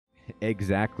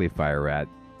Exactly, Fire Rat.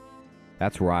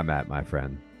 That's where I'm at, my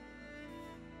friend.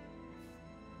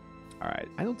 Alright,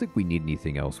 I don't think we need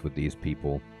anything else with these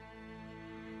people.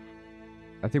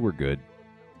 I think we're good.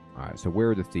 Alright, so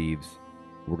where are the thieves?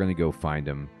 We're going to go find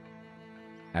them.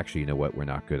 Actually, you know what? We're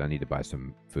not good. I need to buy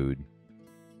some food.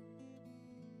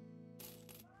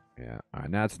 Yeah, alright,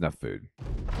 now that's enough food.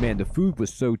 Man, the food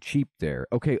was so cheap there.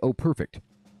 Okay, oh, perfect.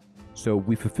 So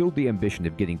we fulfilled the ambition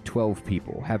of getting 12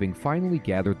 people. Having finally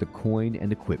gathered the coin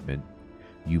and equipment,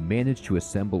 you managed to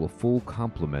assemble a full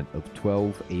complement of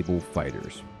 12 able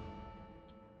fighters.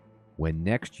 When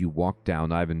next you walk down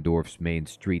Ivendorf's main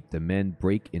street, the men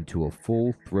break into a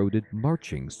full-throated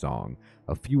marching song.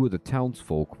 A few of the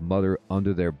townsfolk mutter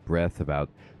under their breath about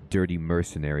dirty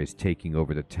mercenaries taking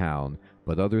over the town,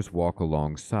 but others walk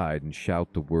alongside and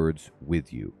shout the words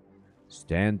with you.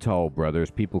 Stand tall,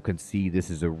 brothers. People can see this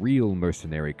is a real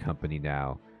mercenary company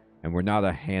now, and we're not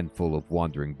a handful of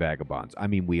wandering vagabonds. I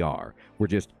mean, we are. We're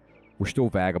still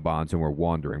vagabonds and we're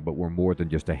wandering, but we're more than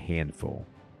just a handful.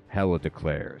 Hella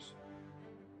declares.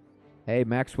 Hey,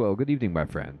 Maxwell. Good evening, my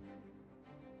friend.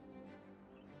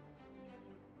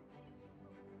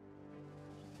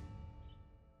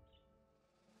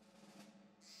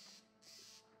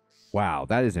 Wow,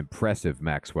 that is impressive,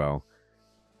 Maxwell.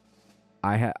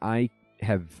 I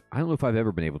don't know if I've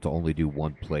ever been able to only do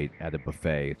one plate at a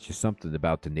buffet. It's just something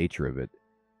about the nature of it.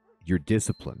 Your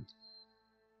discipline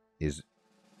is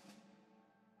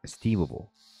esteemable.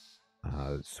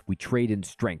 We trade in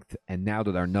strength, and now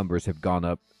that our numbers have gone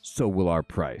up, so will our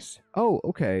price. Oh,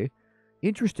 okay.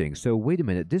 Interesting. So, wait a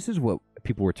minute. This is what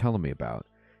people were telling me about.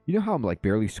 You know how I'm like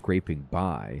barely scraping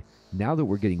by? Now that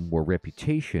we're getting more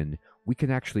reputation, we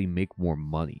can actually make more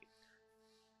money.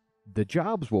 The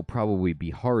jobs will probably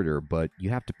be harder, but you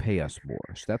have to pay us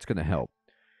more, so that's going to help.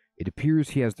 It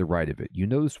appears he has the right of it. You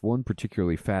notice one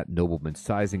particularly fat nobleman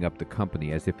sizing up the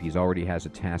company as if he already has a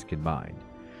task in mind.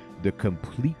 The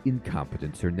complete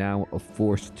incompetents are now a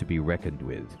force to be reckoned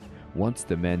with. Once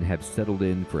the men have settled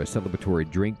in for a celebratory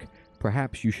drink,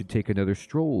 perhaps you should take another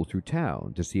stroll through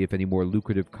town to see if any more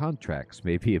lucrative contracts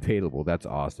may be available. That's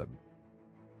awesome.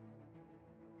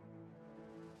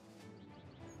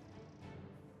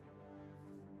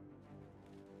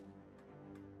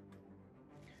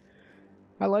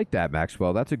 I like that,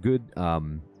 Maxwell. That's a good,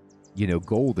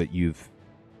 goal that you've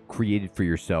created for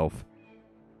yourself.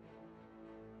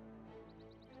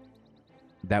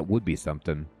 That would be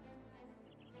something.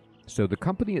 So the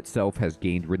company itself has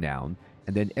gained renown,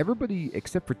 and then everybody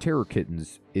except for Terror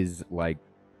Kittens is, like,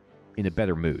 in a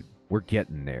better mood. We're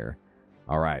getting there.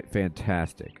 All right,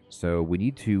 fantastic. So we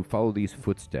need to follow these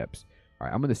footsteps. All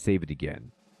right, I'm going to save it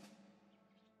again.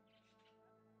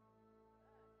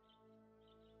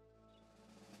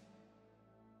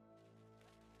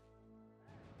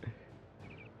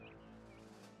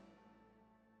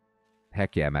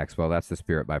 Heck yeah, Maxwell. That's the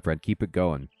spirit, my friend. Keep it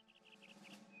going.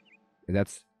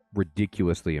 That's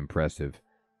ridiculously impressive.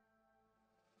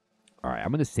 All right, I'm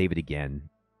going to save it again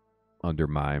under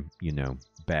my,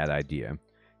 bad idea.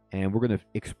 And we're going to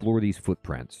explore these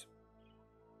footprints.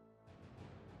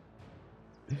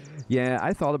 Yeah,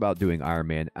 I thought about doing Iron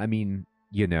Man. I mean,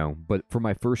 but for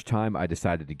my first time, I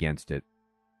decided against it.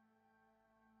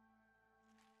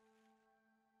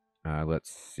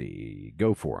 Let's see.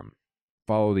 Go for him.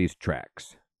 Follow these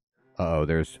tracks. Uh-oh,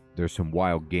 there's some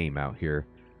wild game out here.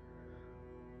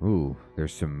 Ooh,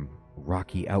 there's some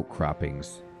rocky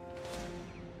outcroppings.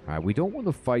 Alright, we don't want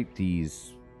to fight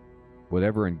these,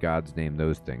 whatever in God's name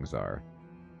those things are.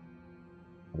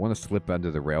 I want to slip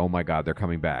under the rail. Oh my god, they're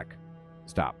coming back.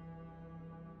 Stop.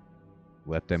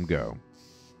 Let them go.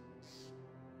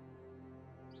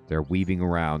 They're weaving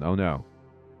around. Oh no.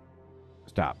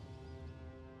 Stop.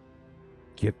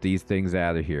 Get these things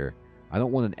out of here. I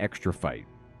don't want an extra fight.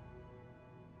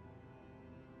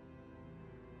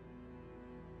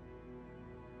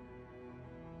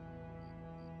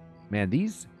 Man,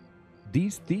 these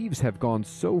thieves have gone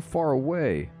so far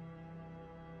away.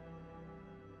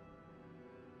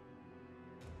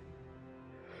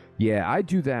 Yeah, I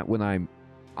do that when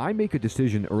I make a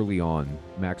decision early on,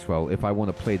 Maxwell, if I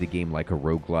want to play the game like a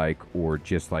roguelike or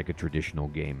just like a traditional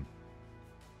game.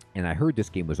 And I heard this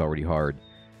game was already hard.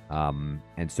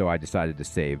 And so I decided to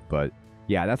save, but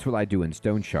yeah, that's what I do in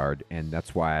Stone Shard, and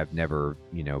that's why I've never,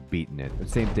 beaten it. The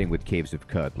same thing with Caves of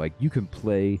Cud. Like, you can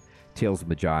play Tales of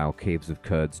Majile, Caves of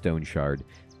Cud, Stone Shard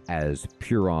as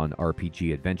pure-on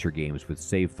RPG adventure games with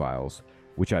save files,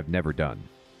 which I've never done.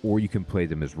 Or you can play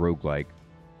them as roguelike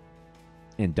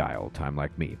and die all the time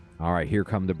like me. All right, here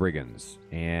come the brigands.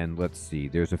 And let's see,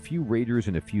 there's a few raiders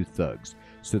and a few thugs.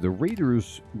 So the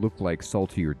raiders look like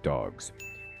saltier dogs.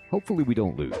 Hopefully we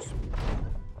don't lose.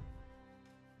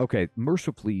 Okay,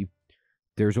 mercifully,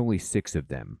 there's only 6 of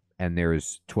them, and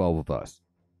there's 12 of us.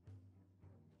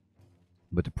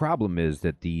 But the problem is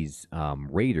that these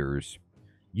raiders,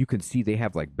 you can see they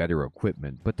have like better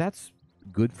equipment, but that's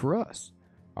good for us.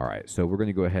 All right, so we're going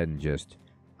to go ahead and just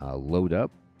load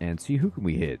up and see who can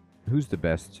we hit. Who's the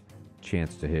best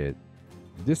chance to hit?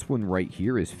 This one right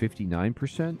here is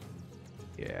 59%.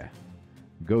 Yeah,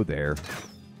 go there.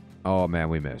 Oh man,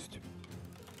 we missed.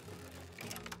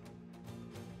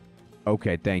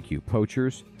 Okay, thank you.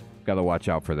 Poachers, got to watch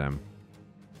out for them.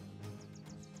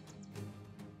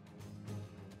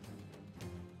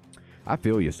 I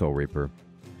feel you, Soul Reaper.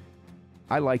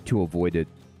 I like to avoid it,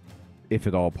 if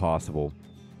at all possible.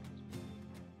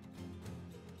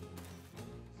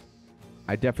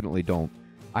 I definitely don't.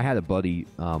 I had a buddy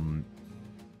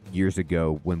years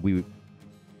ago when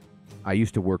I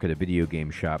used to work at a video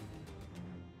game shop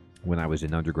when I was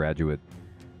an undergraduate,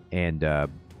 and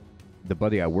the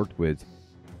buddy I worked with,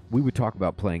 we would talk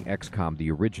about playing XCOM, the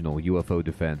original UFO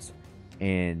defense,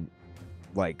 and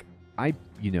like I,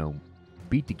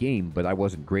 beat the game, but I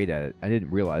wasn't great at it. I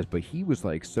didn't realize, but he was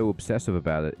like so obsessive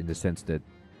about it in the sense that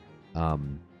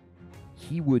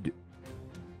he would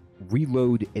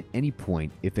reload at any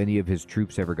point if any of his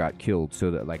troops ever got killed,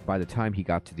 so that like by the time he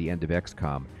got to the end of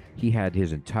XCOM, he had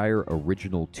his entire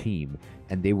original team,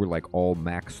 and they were like all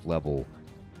max level,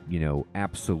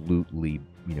 absolutely,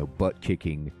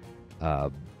 butt-kicking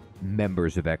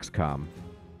members of XCOM.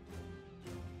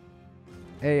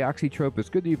 Hey,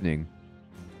 Oxytropus, good evening.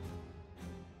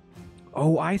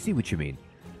 Oh, I see what you mean.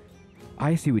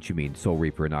 I see what you mean, Soul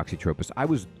Reaper and Oxytropus. I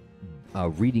was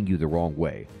reading you the wrong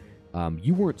way.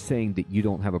 You weren't saying that you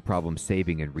don't have a problem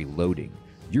saving and reloading.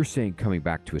 You're saying coming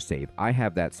back to a save. I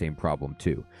have that same problem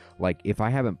too. Like, if I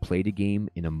haven't played a game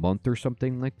in a month or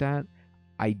something like that,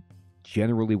 I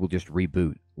generally will just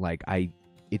reboot. Like,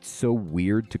 it's so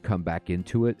weird to come back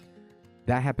into it.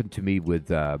 That happened to me with,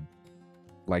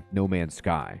 like, No Man's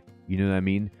Sky. You know what I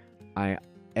mean?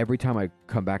 Every time I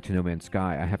come back to No Man's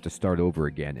Sky, I have to start over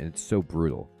again, and it's so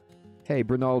brutal. Hey,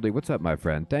 Bernaldi, what's up, my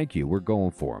friend? Thank you. We're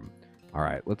going for him. All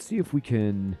right, let's see if we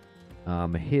can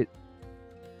hit...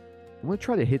 I'm going to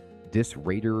try to hit this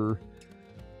raider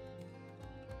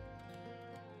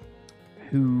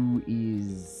who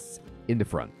is in the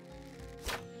front.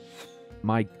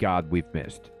 My God, we've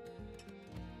missed.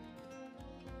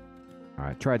 All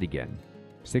right, try it again.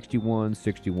 61,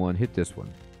 61, hit this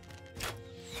one.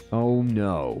 Oh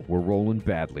no, we're rolling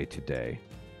badly today.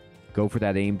 Go for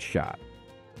that aimed shot.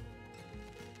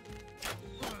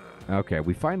 Okay,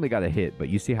 we finally got a hit, but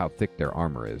you see how thick their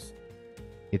armor is.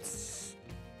 It's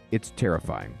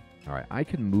terrifying. All right, I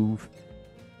can move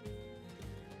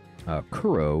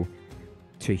Kuro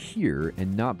to here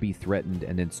and not be threatened,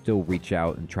 and then still reach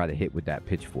out and try to hit with that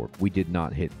pitchfork. We did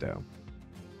not hit, though.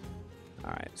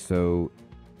 All right, so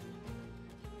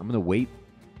I'm going to wait.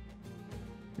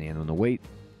 And I'm going to wait.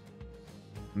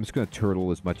 I'm just going to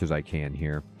turtle as much as I can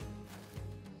here.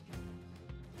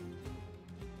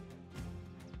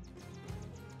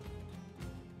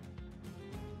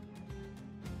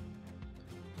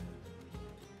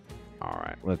 All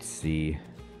right, let's see.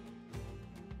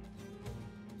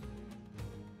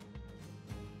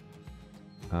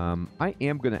 I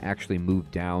am going to actually move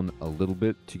down a little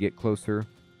bit to get closer.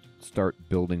 Start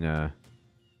building a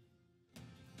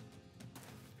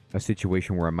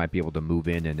situation where I might be able to move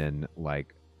in and then,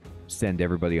 like, send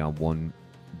everybody on one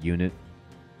unit.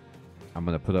 I'm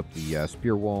going to put up the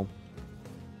spear wall.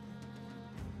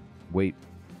 Wait.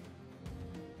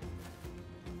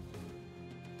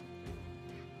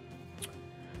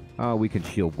 We can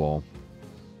shield wall.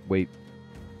 Wait.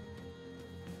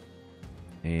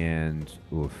 And,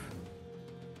 oof.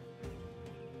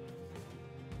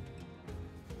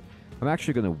 I'm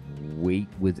actually going to wait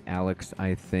with Alex,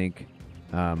 I think.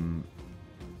 John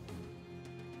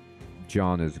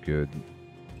is good.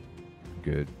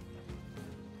 Good.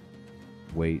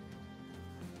 Wait.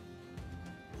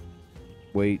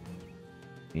 Wait.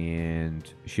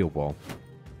 And shield wall.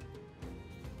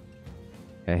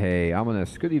 Hey,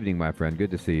 Ominous. Good evening, my friend.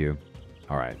 Good to see you.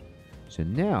 All right. So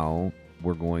now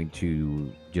we're going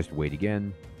to just wait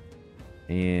again.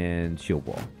 And shield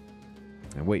wall.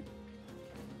 And wait.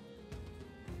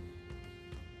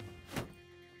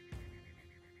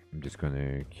 I'm just going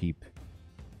to keep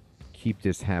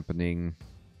this happening.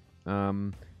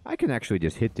 I can actually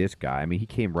just hit this guy. I mean, he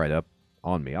came right up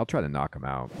on me. I'll try to knock him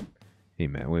out. Hey,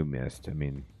 man, we missed. I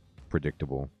mean,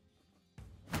 predictable.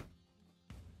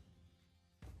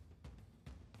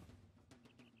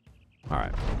 All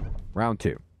right. Round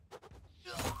 2.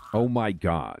 Oh, my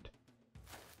God.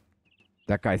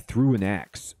 That guy threw an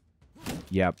axe.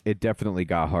 Yep, it definitely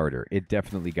got harder. It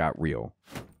definitely got real.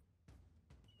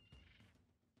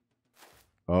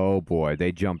 Oh boy,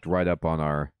 they jumped right up on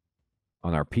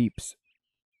our peeps.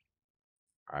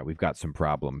 All right, we've got some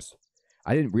problems.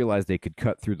 I didn't realize they could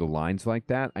cut through the lines like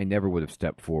that. I never would have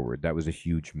stepped forward. That was a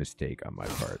huge mistake on my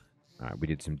part. All right, we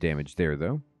did some damage there,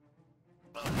 though.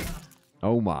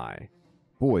 Oh, my.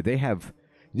 Boy, they have...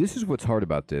 This is what's hard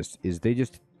about this, is they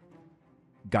just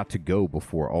got to go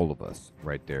before all of us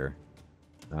right there.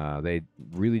 They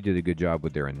really did a good job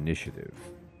with their initiative.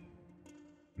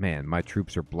 Man, my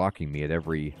troops are blocking me at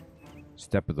every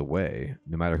step of the way,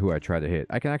 no matter who I try to hit.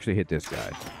 I can actually hit this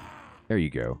guy. There you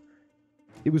go.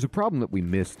 It was a problem that we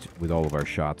missed with all of our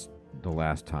shots the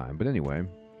last time. But anyway.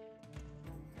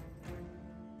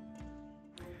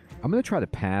 I'm going to try to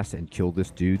pass and kill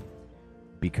this dude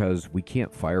because we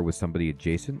can't fire with somebody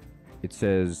adjacent. It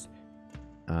says,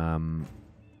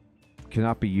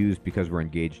 cannot be used because we're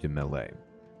engaged in melee.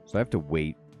 So I have to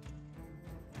wait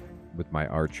with my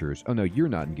archers. Oh, no, you're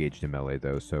not engaged in melee,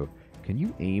 though. So can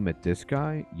you aim at this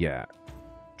guy? Yeah.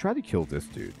 Try to kill this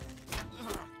dude.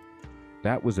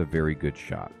 That was a very good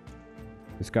shot.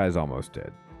 This guy's almost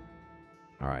dead.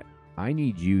 All right. I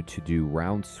need you to do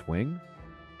round swing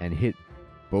and hit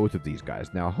both of these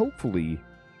guys. Now, hopefully,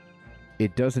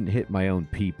 it doesn't hit my own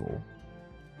people.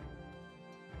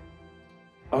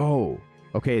 Oh,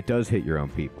 okay, it does hit your own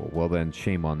people. Well, then,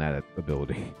 shame on that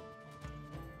ability.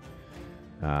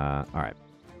 All right.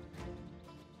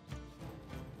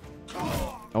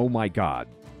 Oh, my God.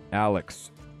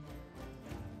 Alex.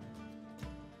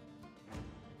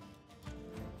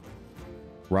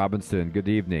 Robinson, good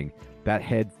evening. That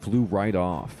head flew right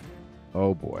off.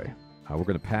 Oh, boy. We're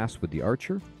going to pass with the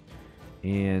archer.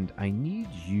 And I need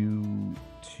you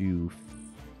to...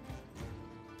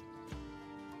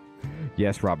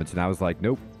 Yes, Robinson. I was like,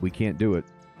 nope, we can't do it.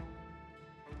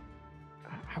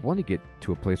 I want to get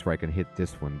to a place where I can hit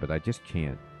this one, but I just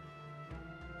can't.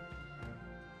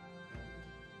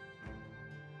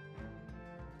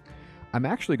 I'm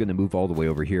actually going to move all the way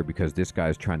over here because this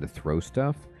guy's trying to throw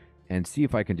stuff. And see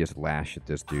if I can just lash at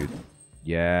this dude.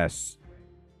 Yes.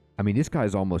 I mean, this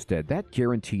guy's almost dead. That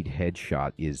guaranteed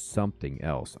headshot is something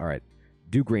else. All right.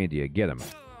 Do Grandia. Get him.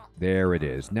 There it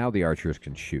is. Now the archers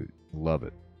can shoot. Love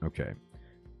it. Okay.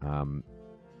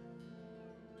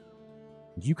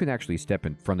 You can actually step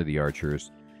in front of the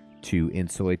archers to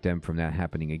insulate them from that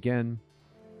happening again.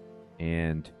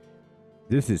 And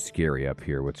this is scary up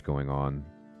here, what's going on.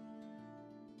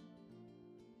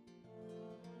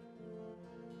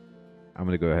 I'm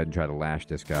going to go ahead and try to lash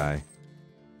this guy.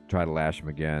 Try to lash him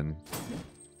again.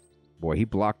 Boy, he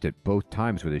blocked it both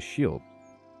times with his shield.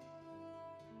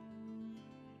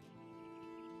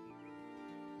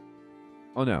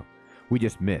 Oh, no. We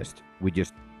just missed. We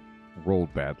just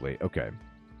rolled badly. Okay.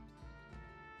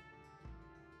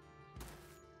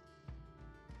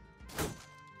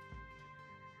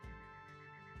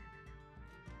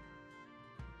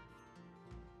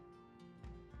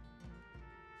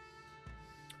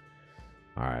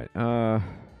 All right.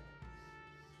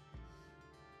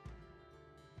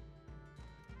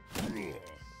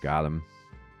 Got him.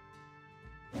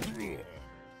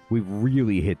 We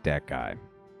really hit that guy.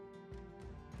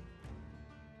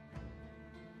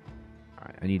 All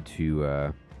right. I need to...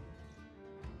 How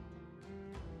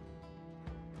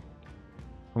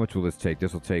much will this take?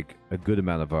 This will take a good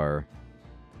amount of our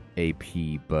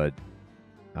AP, but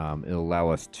it'll allow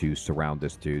us to surround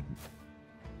this dude.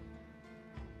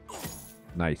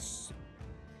 Nice.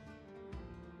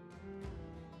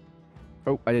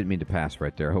 Oh, I didn't mean to pass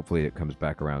right there. Hopefully it comes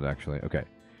back around, actually. Okay.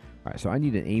 All right, so I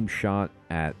need an aim shot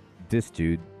at this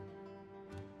dude.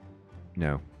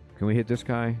 No. Can we hit this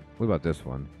guy? What about this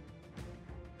one?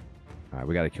 All right,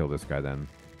 we got to kill this guy then.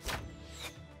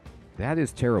 That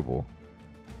is terrible.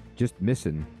 Just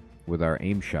missing with our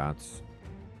aim shots.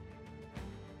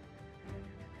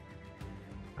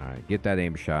 All right, get that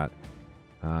aim shot.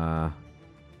 Come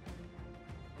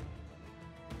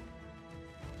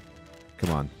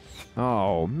on.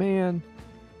 Oh, man.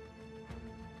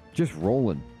 Just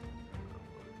rolling.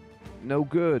 No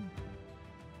good.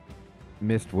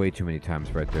 Missed way too many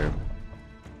times right there.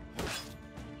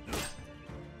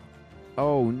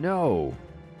 Oh, no.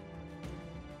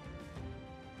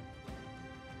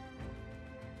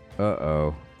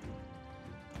 Uh-oh.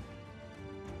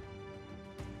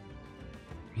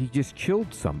 He just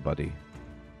killed somebody.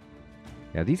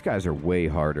 Yeah, these guys are way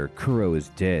harder. Kuro is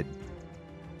dead.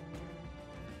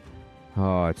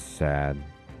 Oh, it's sad.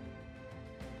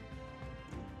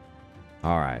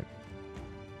 Alright.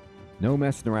 No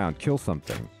messing around. Kill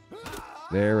something.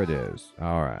 There it is.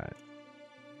 Alright.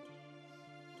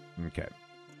 Okay.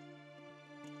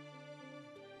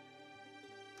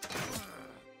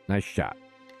 Nice shot.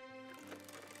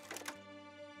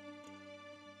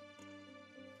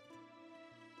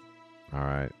 All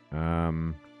right.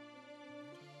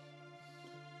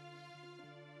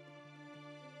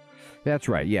 That's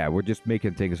right. Yeah, we're just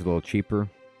making things a little cheaper.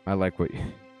 I like what...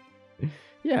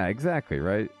 Yeah, exactly,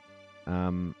 right?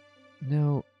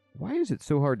 No, why is it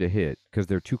so hard to hit? Because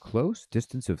they're too close?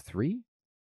 Distance of 3?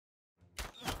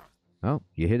 Oh,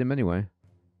 you hit him anyway.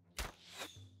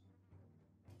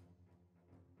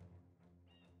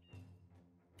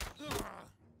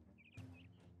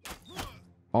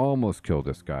 Almost killed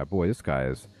this guy. Boy, this guy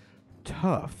is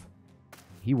tough.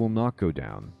 He will not go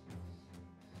down.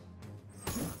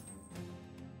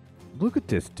 Look at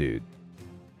this dude.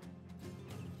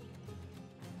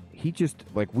 He just,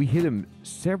 like, we hit him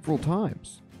several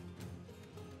times.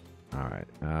 Alright,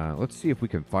 let's see if we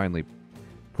can finally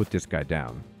put this guy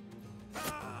down.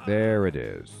 There it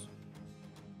is.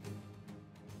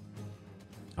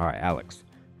 Alright, Alex,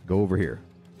 go over here.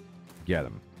 Get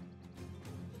him.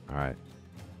 Alright.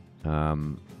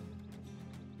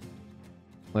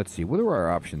 Let's see, what are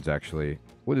our options, actually?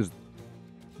 What is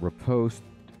riposte,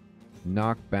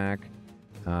 knockback,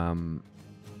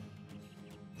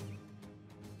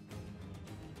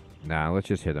 Nah, let's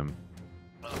just hit him.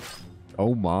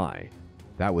 Oh my.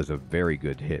 That was a very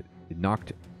good hit. It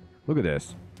knocked... Look at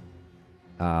this.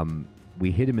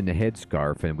 We hit him in the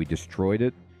headscarf and we destroyed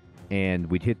it. And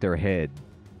we'd hit their head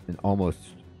and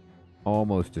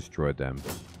almost destroyed them.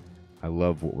 I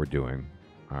love what we're doing.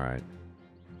 Alright.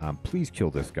 Please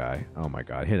kill this guy. Oh my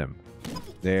god, hit him.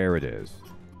 There it is.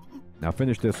 Now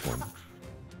finish this one.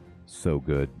 So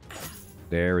good.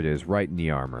 There it is, right in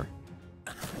the armor.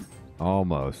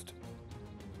 Almost.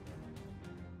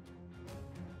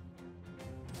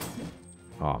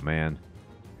 Oh, man.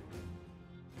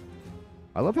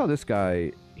 I love how this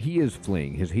guy, he is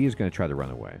fleeing. He is going to try to run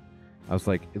away. I was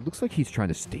like, it looks like he's trying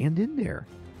to stand in there.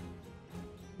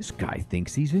 This guy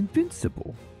thinks he's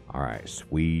invincible. All right,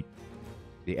 sweet.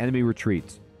 The enemy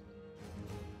retreats.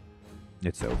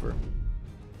 It's over.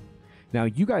 Now,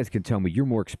 you guys can tell me you're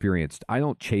more experienced. I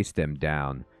don't chase them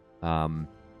down.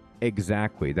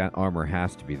 Exactly. That armor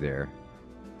has to be there.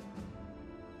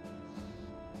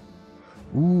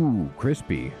 Ooh,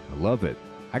 crispy. I love it.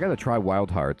 I gotta try Wild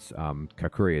Hearts,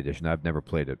 Kakuri Edition. I've never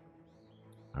played it.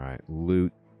 Alright,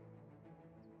 loot.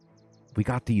 We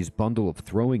got these bundle of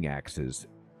throwing axes.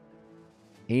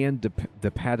 And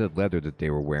the padded leather that they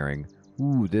were wearing.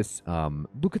 Ooh, this,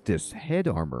 look at this head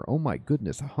armor. Oh my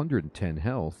goodness, 110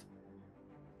 health.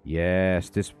 Yes,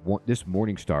 this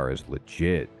Morningstar is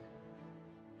legit.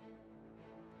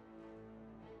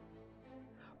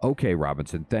 Okay,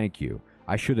 Robinson, thank you.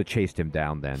 I should have chased him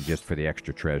down then, just for the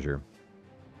extra treasure.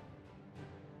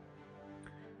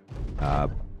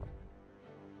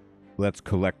 Let's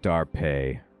collect our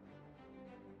pay.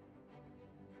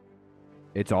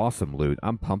 It's awesome loot.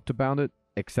 I'm pumped about it,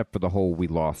 except for the whole we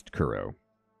lost Kuro.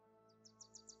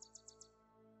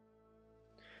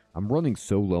 I'm running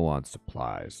so low on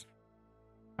supplies.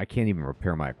 I can't even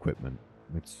repair my equipment.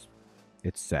 It's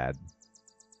sad.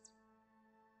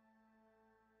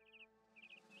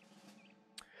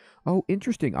 Oh,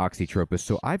 interesting, Oxytropus.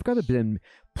 So I've got a bit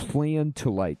planned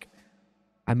to, like...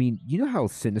 I mean, you know how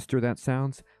sinister that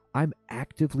sounds? I'm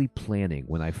actively planning,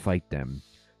 when I fight them,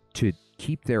 to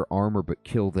keep their armor but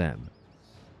kill them.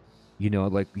 You know,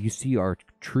 like, you see our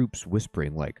troops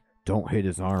whispering, like, don't hit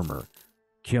his armor.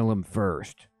 Kill him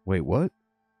first. Wait, what?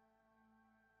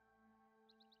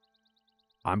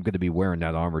 I'm going to be wearing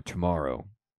that armor tomorrow.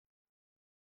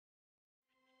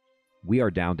 We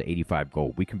are down to 85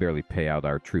 gold. We can barely pay out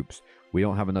our troops. We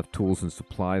don't have enough tools and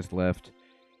supplies left.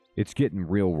 It's getting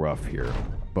real rough here.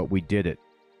 But we did it.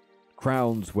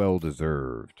 Crown's well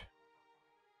deserved.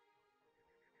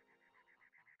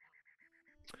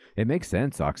 It makes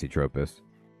sense, Oxytropus.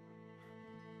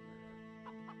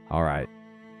 Alright.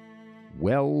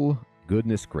 Well,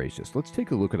 goodness gracious. Let's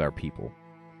take a look at our people.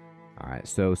 Alright,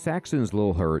 so Saxon's a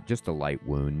little hurt. Just a light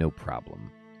wound. No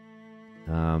problem.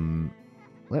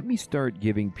 Let me start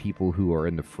giving people who are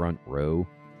in the front row,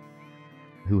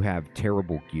 who have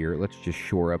terrible gear, let's just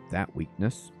shore up that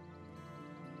weakness.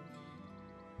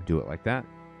 Do it like that.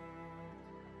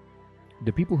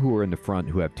 The people who are in the front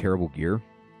who have terrible gear,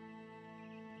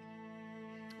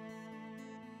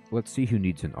 let's see who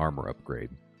needs an armor upgrade.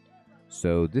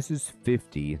 So this is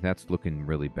 50, that's looking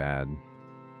really bad.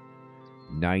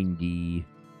 90,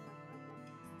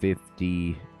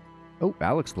 50. Oh,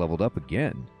 Alex leveled up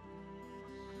again.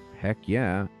 Heck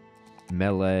yeah.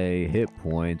 Melee, hit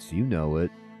points, you know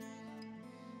it.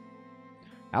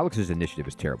 Alex's initiative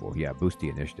is terrible. Yeah, boost the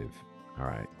initiative.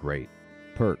 Alright, great.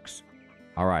 Perks.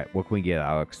 All right, what can we get,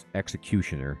 Alex?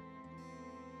 Executioner.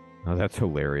 Oh, that's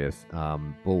hilarious.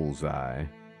 Bullseye.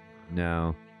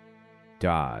 No.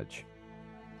 Dodge.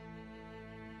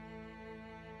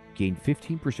 Gain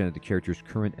 15% of the character's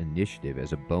current initiative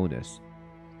as a bonus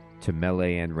to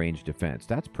melee and range defense.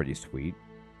 That's pretty sweet.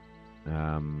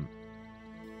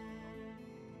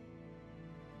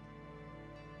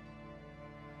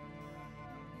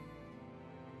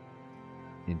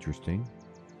 Interesting.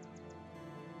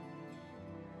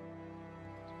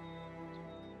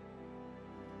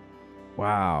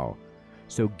 Wow.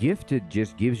 So Gifted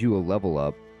just gives you a level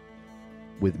up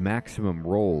with maximum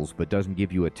rolls, but doesn't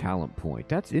give you a talent point.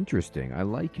 That's interesting. I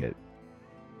like it.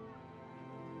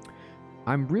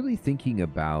 I'm really thinking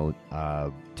about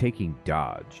taking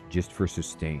Dodge just for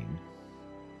sustain.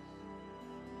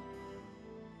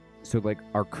 So, like,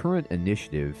 our current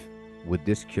initiative with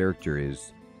this character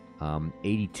is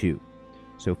 82.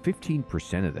 So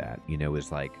 15% of that, you know,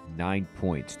 is like 9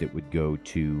 points that would go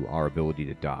to our ability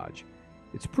to dodge.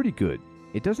 It's pretty good.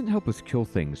 It doesn't help us kill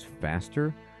things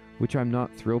faster, which I'm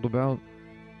not thrilled about.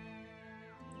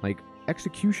 Like,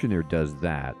 Executioner does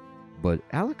that, but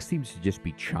Alex seems to just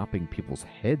be chopping people's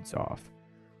heads off.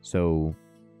 So,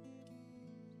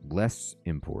 less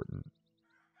important.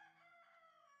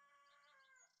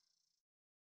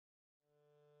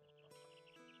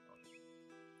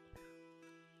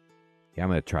 Yeah, I'm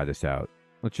going to try this out.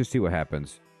 Let's just see what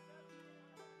happens.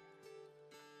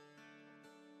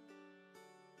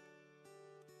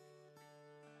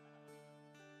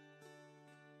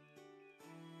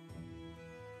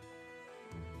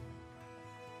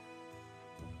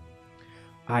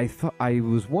 I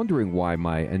was wondering why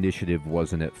my initiative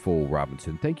wasn't at full,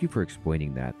 Robinson. Thank you for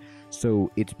explaining that. So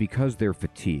it's because they're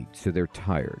fatigued, so they're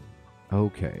tired.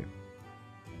 Okay.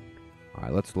 All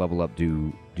right, let's level up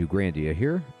Grandia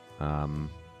here.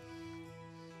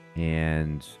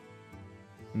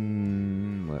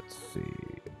 Let's see.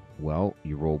 Well,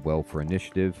 you rolled well for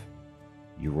initiative.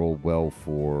 You rolled well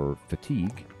for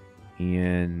fatigue.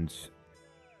 And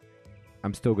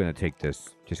I'm still going to take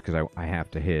this just because I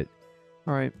have to hit.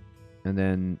 All right, and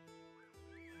then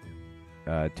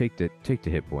take the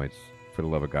hit points for the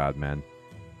love of God, man.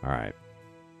 All right,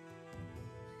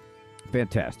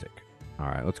 fantastic. All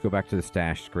right, let's go back to the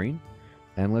stash screen,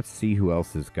 and let's see who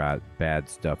else has got bad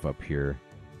stuff up here.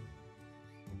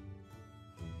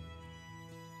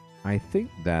 I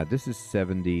think that this is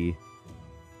 70,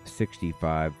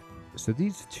 65. So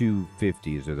these two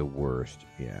 50s are the worst.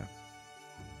 Yeah.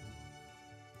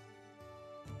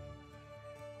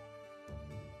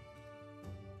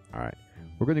 All right,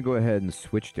 we're going to go ahead and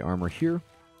switch the armor here.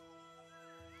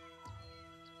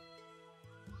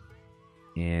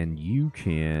 And you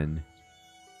can...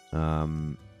 I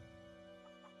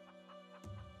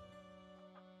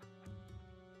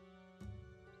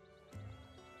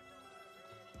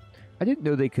didn't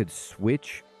know they could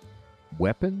switch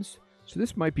weapons, so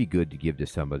this might be good to give to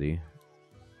somebody.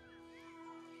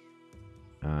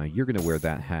 You're going to wear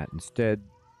that hat instead,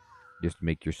 just to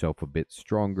make yourself a bit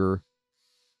stronger.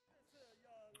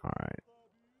 All right.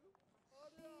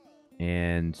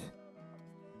 And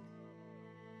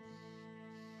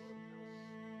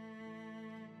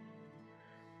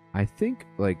I think,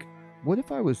 like, what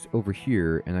if I was over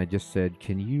here and I just said,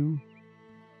 can you,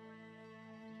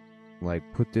 like,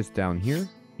 put this down here?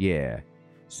 Yeah.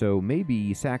 So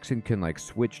maybe Saxon can, like,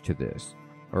 switch to this.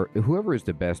 Or whoever is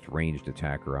the best ranged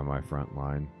attacker on my front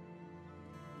line.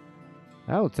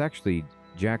 Oh, it's actually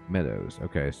Jack Meadows.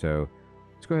 Okay, so...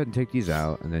 let's go ahead and take these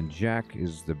out, and then Jack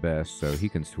is the best, so he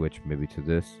can switch maybe to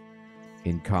this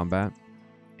in combat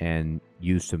and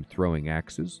use some throwing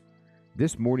axes.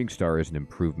 This Morningstar is an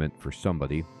improvement for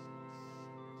somebody.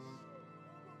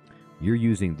 You're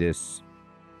using this,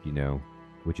 you know,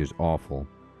 which is awful.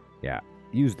 Yeah,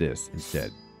 use this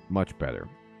instead. Much better.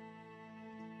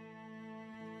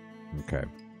 Okay.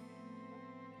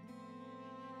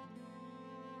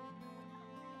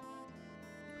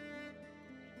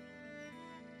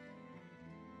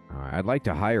 I'd like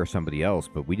to hire somebody else,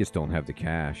 but we just don't have the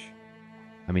cash.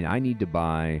 I mean, I need to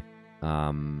buy...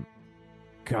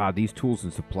 God, these tools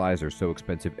and supplies are so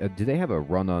expensive. Do they have a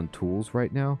run on tools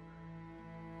right now?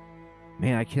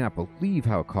 Man, I cannot believe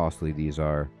how costly these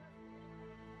are.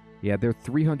 Yeah, they're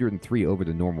 303 over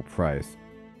the normal price.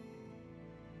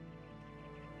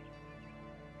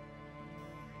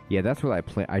 Yeah, that's what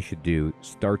I should do.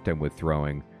 Start them with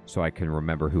throwing so I can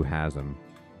remember who has them.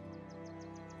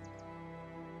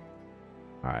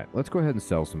 Alright, let's go ahead and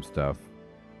sell some stuff.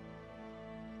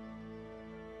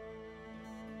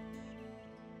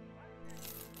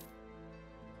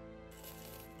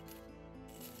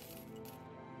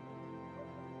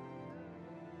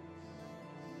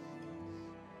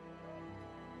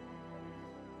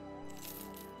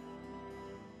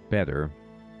 better.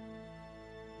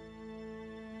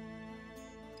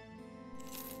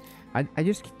 I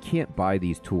just can't buy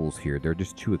these tools here. They're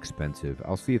just too expensive.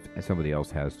 I'll see if somebody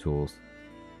else has tools.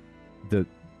 The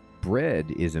bread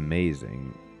is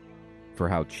amazing for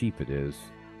how cheap it is.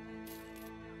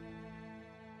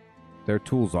 Their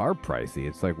tools are pricey.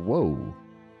 It's like, whoa.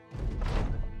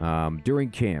 During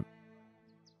camp.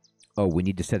 Oh, we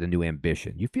need to set a new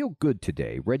ambition. You feel good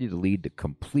today, ready to lead the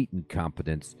complete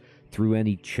incompetence through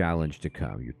any challenge to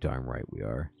come. You're darn right we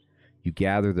are. You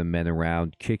gather the men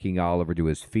around, kicking Oliver to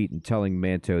his feet and telling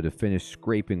Manto to finish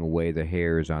scraping away the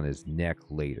hairs on his neck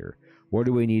later. What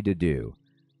do we need to do?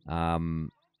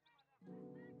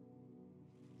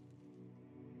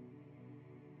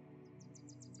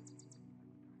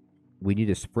 We need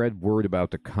to spread word about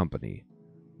the company.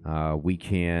 We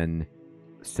can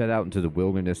set out into the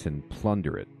wilderness and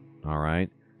plunder it, all right?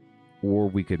 Or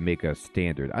we could make a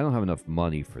standard. I don't have enough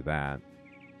money for that.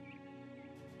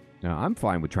 Now, I'm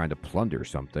fine with trying to plunder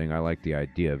something. I like the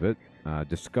idea of it.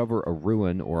 Discover a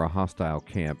ruin or a hostile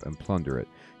camp and plunder it.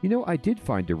 You know, I did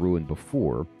find a ruin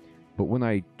before, but when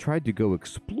I tried to go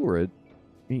explore it,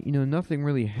 you know, nothing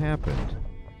really happened.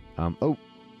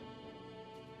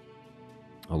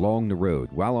 Along the road,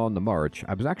 while on the march,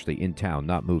 I was actually in town,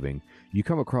 not moving, you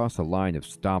come across a line of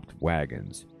stopped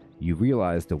wagons. You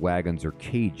realize the wagons are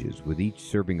cages, with each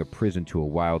serving a prison to a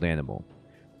wild animal.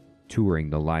 Touring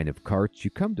the line of carts,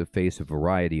 you come to face a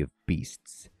variety of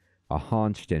beasts. A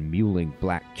haunched and mewling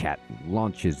black cat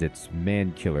launches its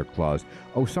man-killer claws.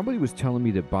 Oh, somebody was telling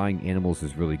me that buying animals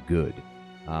is really good,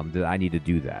 that I need to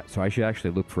do that. So I should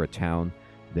actually look for a town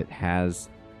that has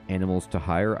animals to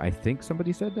hire. I think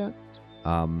somebody said that.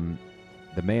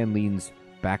 The man leans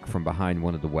back from behind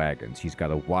one of the wagons. He's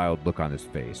got a wild look on his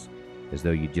face, as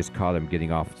though you just caught him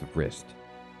getting off the wrist.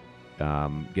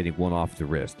 Getting one off the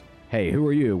wrist. Hey, who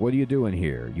are you? What are you doing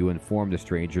here? You inform the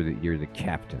stranger that you're the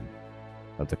captain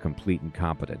of the complete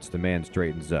incompetence. The man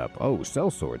straightens up. Oh,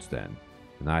 sellswords then.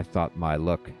 And I thought my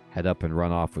luck had up and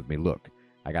run off with me. Look,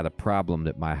 I got a problem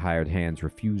that my hired hands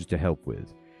refused to help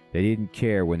with. They didn't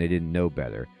care when they didn't know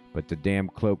better, but the damn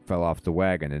cloak fell off the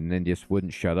wagon and then just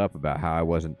wouldn't shut up about how I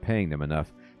wasn't paying them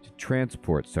enough to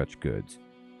transport such goods.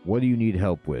 What do you need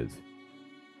help with?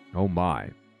 Oh my.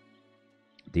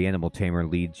 The animal tamer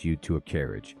leads you to a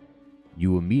carriage.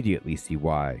 You immediately see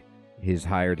why. His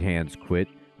hired hands quit.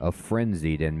 A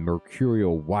frenzied and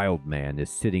mercurial wild man is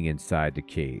sitting inside the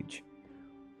cage.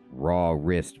 Raw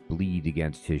wrists bleed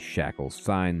against his shackles,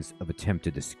 signs of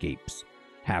attempted escapes.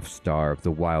 Half-starved,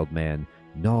 the wild man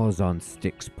gnaws on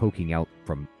sticks poking out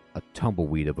from a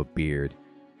tumbleweed of a beard.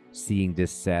 Seeing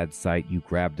this sad sight, you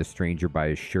grab the stranger by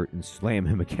his shirt and slam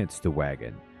him against the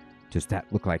wagon. Does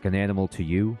that look like an animal to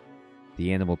you?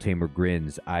 The animal tamer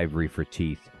grins, ivory for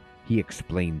teeth. He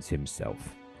explains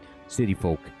himself. City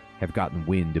folk have gotten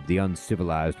wind of the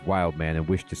uncivilized wild man and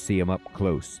wish to see him up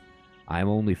close. I am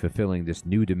only fulfilling this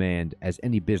new demand as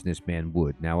any businessman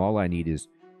would. Now all I need is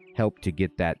help to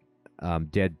get that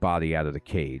dead body out of the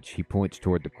cage. He points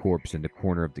toward the corpse in the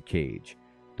corner of the cage.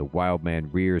 The wild man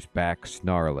rears back,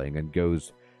 snarling, and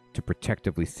goes to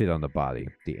protectively sit on the body.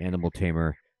 The animal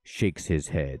tamer shakes his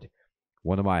head.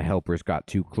 One of my helpers got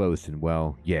too close and,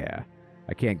 well, yeah.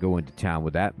 I can't go into town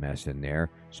with that mess in there,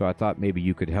 so I thought maybe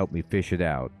you could help me fish it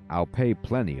out. I'll pay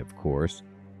plenty, of course.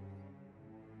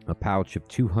 A pouch of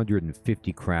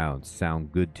 250 crowns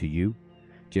sound good to you?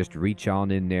 Just reach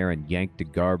on in there and yank the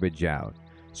garbage out.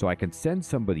 So I can send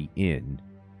somebody in,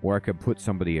 or I can put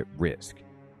somebody at risk.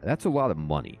 That's a lot of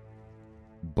money.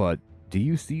 But do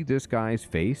you see this guy's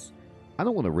face? I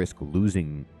don't want to risk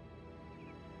losing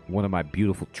one of my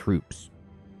beautiful troops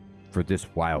for this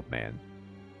wild man.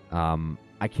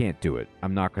 I can't do it.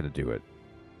 I'm not going to do it.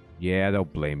 Yeah, I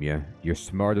don't blame you. You're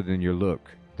smarter than you look.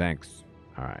 Thanks.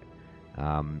 All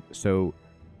right. So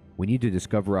we need to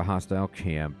discover a hostile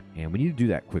camp, and we need to do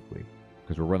that quickly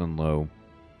because we're running low.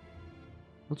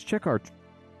 Let's check our...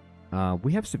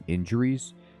 we have some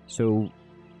injuries, so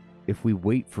if we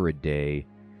wait for a day,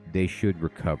 they should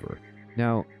recover.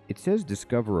 Now, it says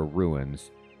discover a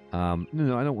ruins.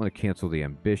 No, I don't want to cancel the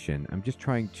ambition. I'm just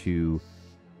trying to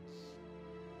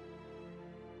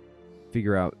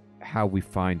figure out how we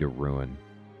find a ruin.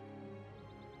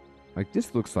 Like,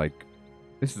 this looks like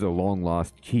this is a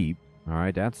long-lost keep. All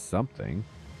right, that's something.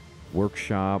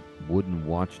 Workshop, wooden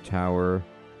watchtower.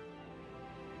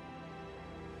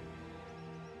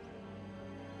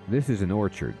 This is an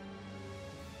orchard.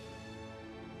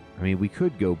 I mean, we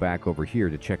could go back over here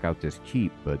to check out this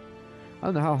keep, but I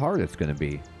don't know how hard it's going to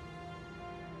be.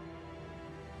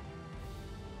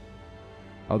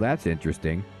 Oh, that's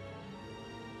interesting.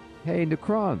 Hey,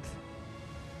 Necronth.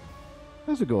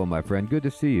 How's it going, my friend? Good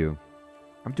to see you.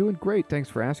 I'm doing great. Thanks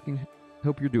for asking.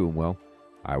 Hope you're doing well.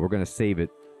 All right, we're going to save it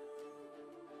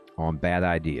on Bad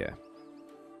Idea.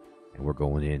 And we're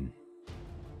going in.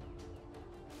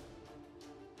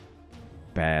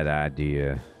 Bad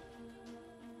idea.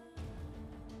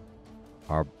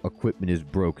 Our equipment is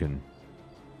broken,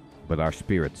 but our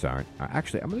spirits aren't.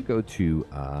 Actually, I'm going to go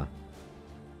to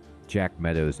Jack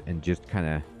Meadows and just kind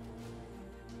of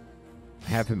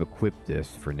have him equip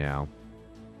this for now.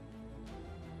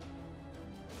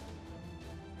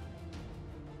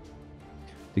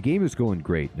 The game is going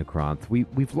great, Necronth.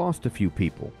 We've lost a few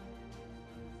people.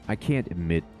 I can't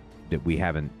admit that we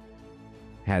haven't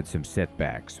had some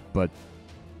setbacks, but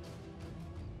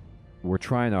we're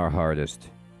trying our hardest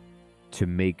to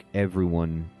make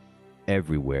everyone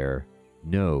everywhere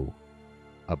know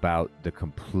about the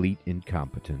complete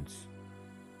incompetence.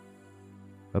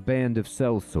 A band of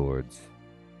sellswords.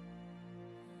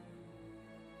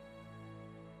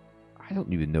 I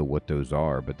don't even know what those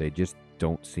are, but they just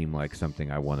don't seem like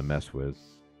something I want to mess with.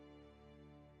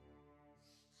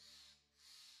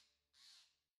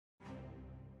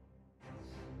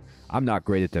 I'm not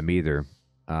great at them either.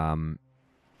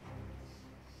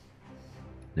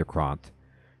 Necronth.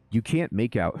 You can't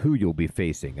make out who you'll be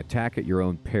facing. Attack at your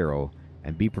own peril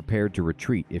and be prepared to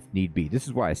retreat if need be. This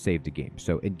is why I saved the game.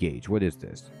 So engage. What is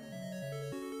this?